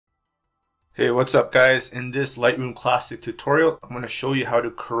Hey, what's up guys? In this Lightroom Classic tutorial, I'm going to show you how to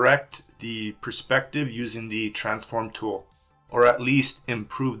correct the perspective using the transform tool, or at least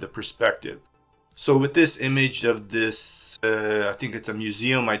improve the perspective. So with this image of this, I think it's a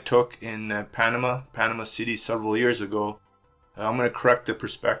museum I took in Panama City several years ago, I'm going to correct the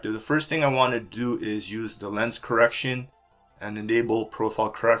perspective. The first thing I want to do is use the lens correction and enable profile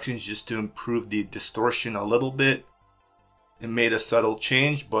corrections just to improve the distortion a little bit. It made a subtle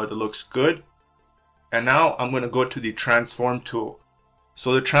change, but it looks good. And now I'm going to go to the transform tool.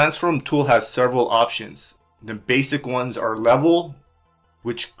 So the transform tool has several options. The basic ones are level,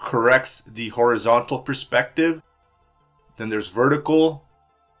 which corrects the horizontal perspective. Then there's vertical,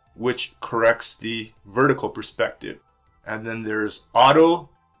 which corrects the vertical perspective. And then there's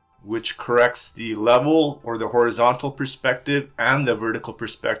auto, which corrects the level or the horizontal perspective and the vertical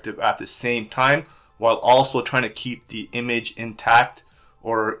perspective at the same time, while also trying to keep the image intact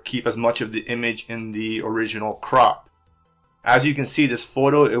or keep as much of the image in the original crop. As you can see, this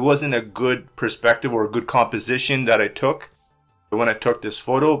photo, it wasn't a good perspective or a good composition that I took when I took this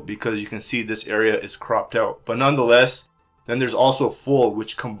photo, because you can see this area is cropped out. But nonetheless, then there's also full,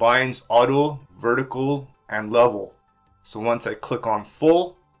 which combines auto, vertical, and level. So once I click on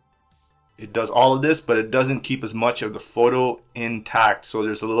full, it does all of this, but it doesn't keep as much of the photo intact. So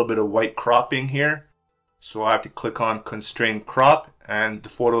there's a little bit of white cropping here. So I have to click on constrain crop, and the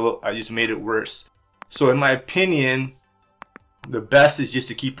photo, I just made it worse. So in my opinion, the best is just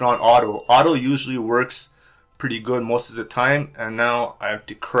to keep it on auto. Auto usually works pretty good most of the time. And now I have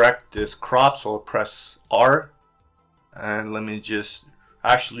to correct this crop. So I'll press R, and let me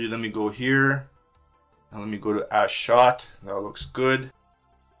go here. And let me go to add shot. That looks good.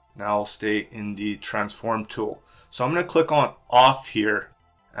 Now I'll stay in the transform tool. So I'm going to click on off here.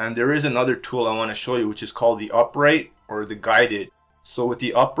 And there is another tool I want to show you, which is called the upright or the guided. So with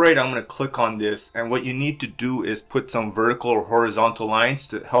the upright, I'm going to click on this. And what you need to do is put some vertical or horizontal lines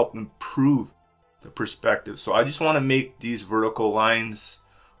to help improve the perspective. So I just want to make these vertical lines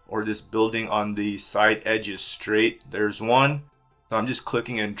or this building on the side edges straight. There's one. So I'm just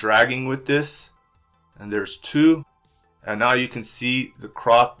clicking and dragging with this. And there's two. And now you can see the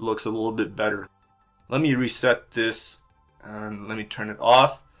crop looks a little bit better. Let me reset this and let me turn it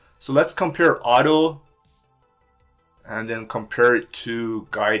off. So let's compare auto and then compare it to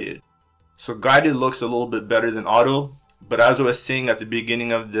guided. So guided looks a little bit better than auto, but as I was saying at the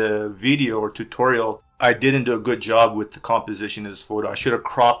beginning of the video or tutorial, I didn't do a good job with the composition of this photo. I should have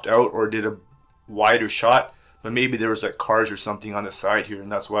cropped out or did a wider shot, but maybe there was like cars or something on the side here,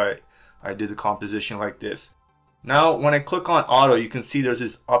 and that's why I did the composition like this. Now when I click on auto, you can see there's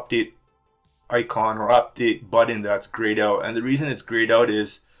this update icon or update button that's grayed out, and the reason it's grayed out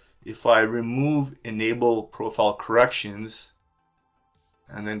is if I remove enable profile corrections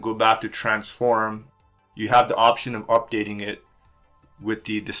and then go back to transform, you have the option of updating it with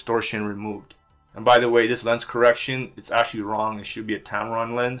the distortion removed. And by the way, this lens correction, it's actually wrong. It should be a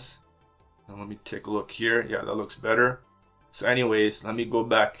Tamron lens. And let me take a look here. Yeah, that looks better. So anyways, let me go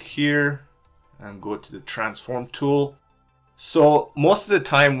back here and go to the transform tool. So most of the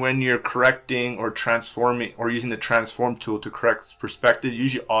time when you're correcting or transforming or using the transform tool to correct perspective,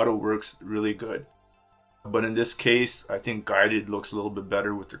 usually auto works really good. But in this case, I think guided looks a little bit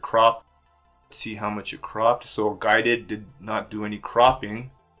better with the crop. Let's see how much it cropped. So guided did not do any cropping.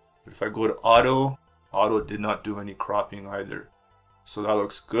 But if I go to auto, auto did not do any cropping either. So that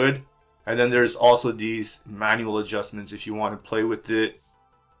looks good. And then there's also these manual adjustments if you want to play with it.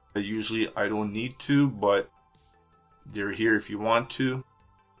 Usually I don't need to, but they're here if you want to.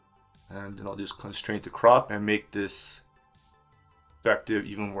 And then I'll just constrain the crop and make this perspective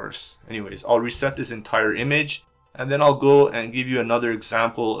even worse. Anyways, I'll reset this entire image, and then I'll go and give you another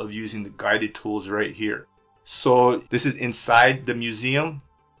example of using the guided tools right here. So this is inside the museum,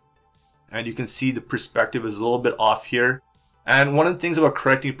 and you can see the perspective is a little bit off here. And one of the things about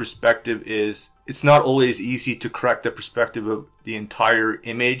correcting perspective is it's not always easy to correct the perspective of the entire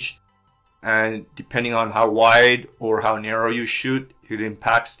image. And depending on how wide or how narrow you shoot, it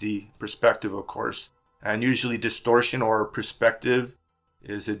impacts the perspective, of course. And usually distortion or perspective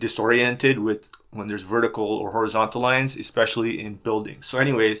is disoriented with when there's vertical or horizontal lines, especially in buildings. So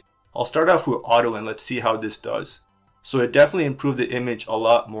anyways, I'll start off with auto and let's see how this does. So it definitely improved the image a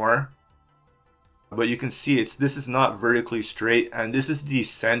lot more. But you can see this is not vertically straight, and this is the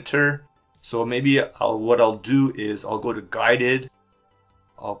center. So maybe what I'll do is I'll go to guided.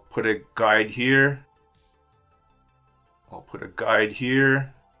 I'll put a guide here. I'll put a guide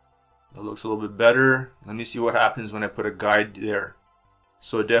here. That looks a little bit better. Let me see what happens when I put a guide there.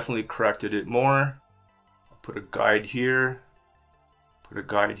 So it definitely corrected it more. I'll put a guide here. Put a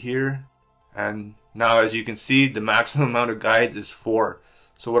guide here. And now as you can see, the maximum amount of guides is 4.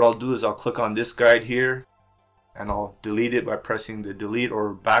 So what I'll do is I'll click on this guide here and I'll delete it by pressing the delete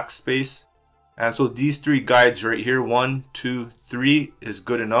or backspace. And so these 3 guides right here, 1, 2, 3 is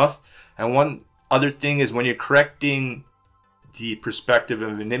good enough. And one other thing is when you're correcting the perspective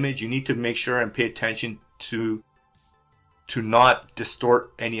of an image, you need to make sure and pay attention to not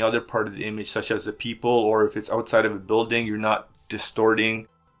distort any other part of the image, such as the people, or if it's outside of a building, you're not distorting,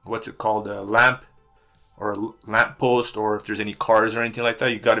 what's it called, a lamp or a lamp post, or if there's any cars or anything like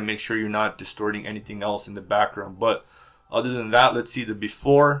that, you got to make sure you're not distorting anything else in the background. But other than that, let's see the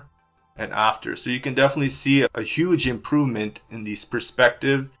before and after. So you can definitely see a huge improvement in the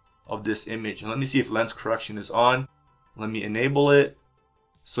perspective of this image. And let me see if lens correction is on. Let me enable it.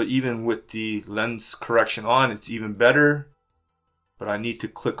 So even with the lens correction on, it's even better. But I need to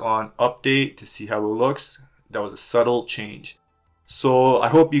click on update to see how it looks. That was a subtle change. So I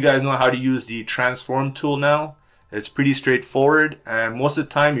hope you guys know how to use the transform tool now. It's pretty straightforward, and most of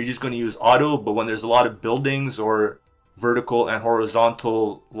the time you're just going to use auto, but when there's a lot of buildings or vertical and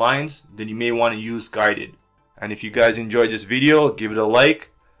horizontal lines, then you may want to use guided. And if you guys enjoyed this video, give it a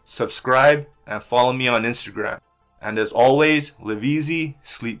like, subscribe, and follow me on Instagram. And as always, live easy,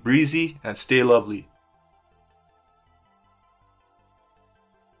 sleep breezy, and stay lovely.